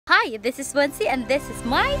Hi, this is Wensi and this is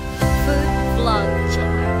my food vlog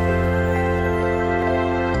channel.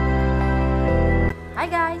 Hi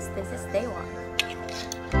guys, this is day 1.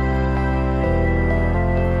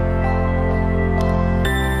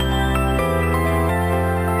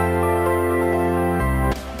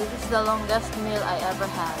 This is the longest meal I ever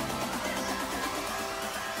had.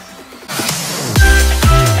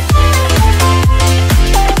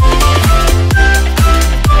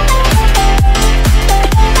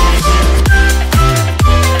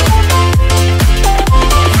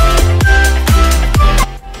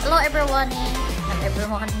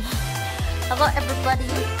 Hello everybody.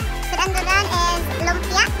 Sudanduran is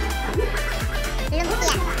lumpia.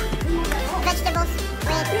 Lumpia. Vegetables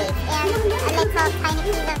with beef and a little tiny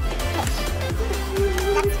piece of fish.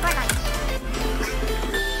 That's for lunch.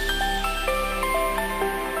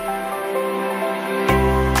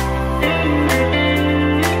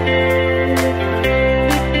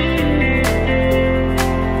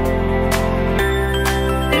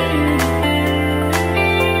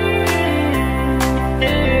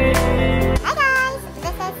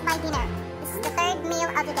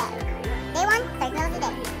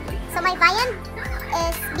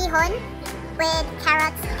 With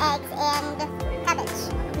carrots, eggs, and cabbage.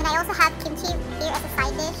 And I also have kimchi here as a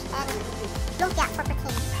side dish and lumpia for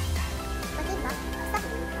protein.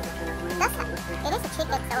 It is a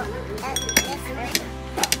chicken, so it is very good.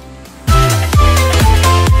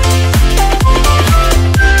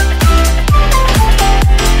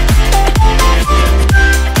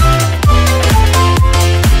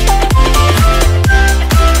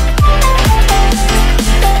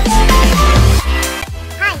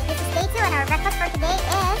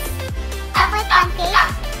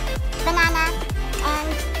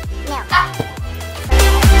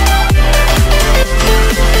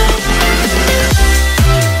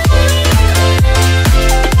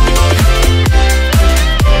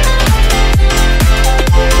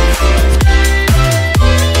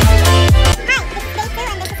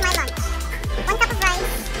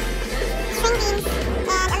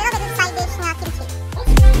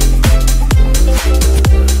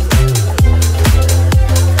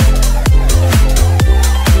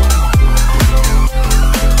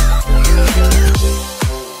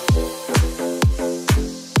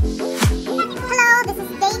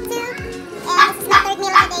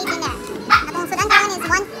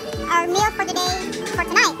 Our meal for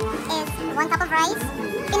tonight is 1 cup of rice,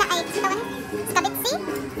 scabitsi,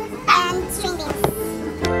 and string beans.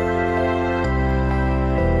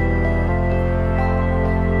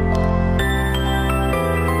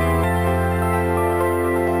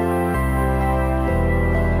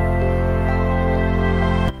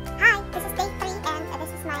 Hi, this is day 3 and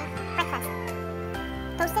this is my breakfast.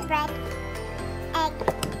 Toasted bread, egg,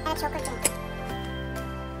 and a chocolate drink.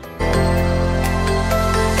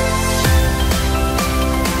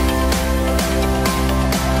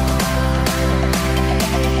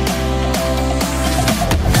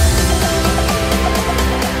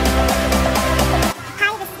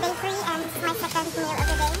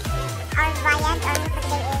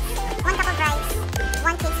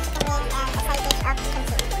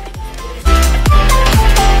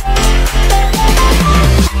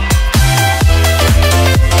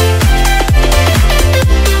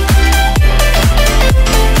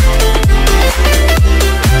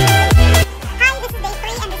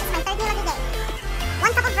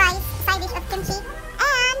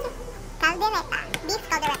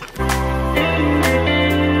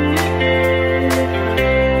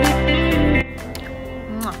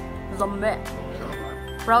 Zombie.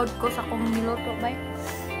 Proud ko sa kong niluto, bay.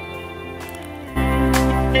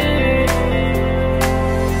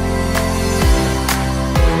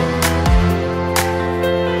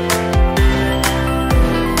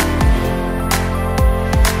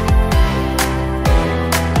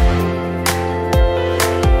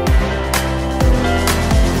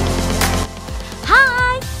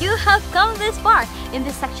 Hi! You have come this far. In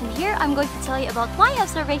this section here, I'm going to tell you about my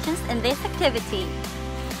observations in this activity.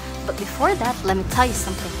 But before that, let me tell you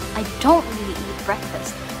something. I don't really eat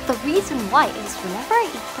breakfast. The reason why is whenever I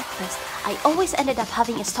eat breakfast, I always ended up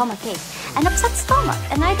having a stomachache, an upset stomach,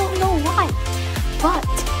 and I don't know why. But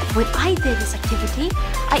when I did this activity,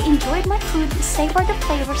 I enjoyed my food, savored the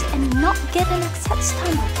flavors, and not get an upset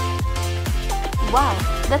stomach. Wow,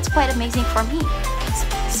 that's quite amazing for me.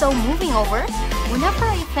 So moving over, whenever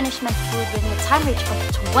I finish my food within a time range of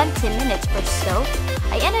 20 minutes or so,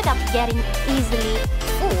 I ended up getting easily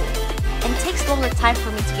full and takes longer time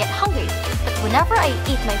for me to get hungry. But whenever I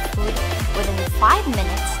eat my food within 5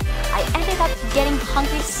 minutes, I ended up getting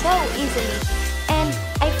hungry so easily, and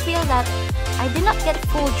I feel that I did not get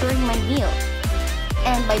full during my meal.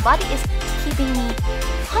 And my body is keeping me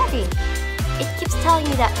hungry. It keeps telling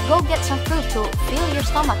me that go get some food to fill your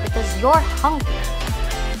stomach because you're hungry.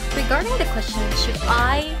 Regarding the question, should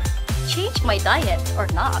I change my diet or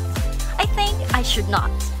not? I think I should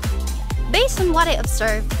not. Based on what I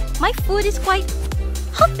observe, my food is quite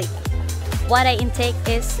healthy. What I intake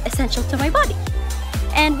is essential to my body.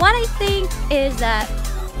 And what I think is that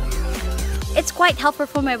it's quite helpful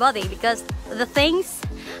for my body because the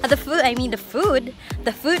food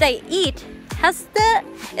I eat has the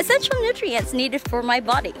essential nutrients needed for my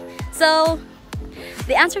body. So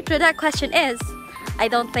the answer to that question is, I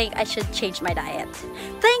don't think I should change my diet.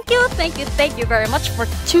 Thank you very much for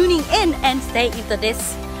tuning in and staying into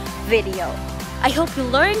this video. I hope you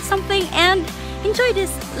learned something and enjoy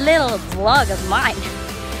this little vlog of mine.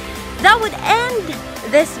 That would end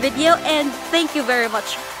this video, and thank you very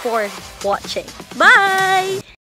much for watching. Bye!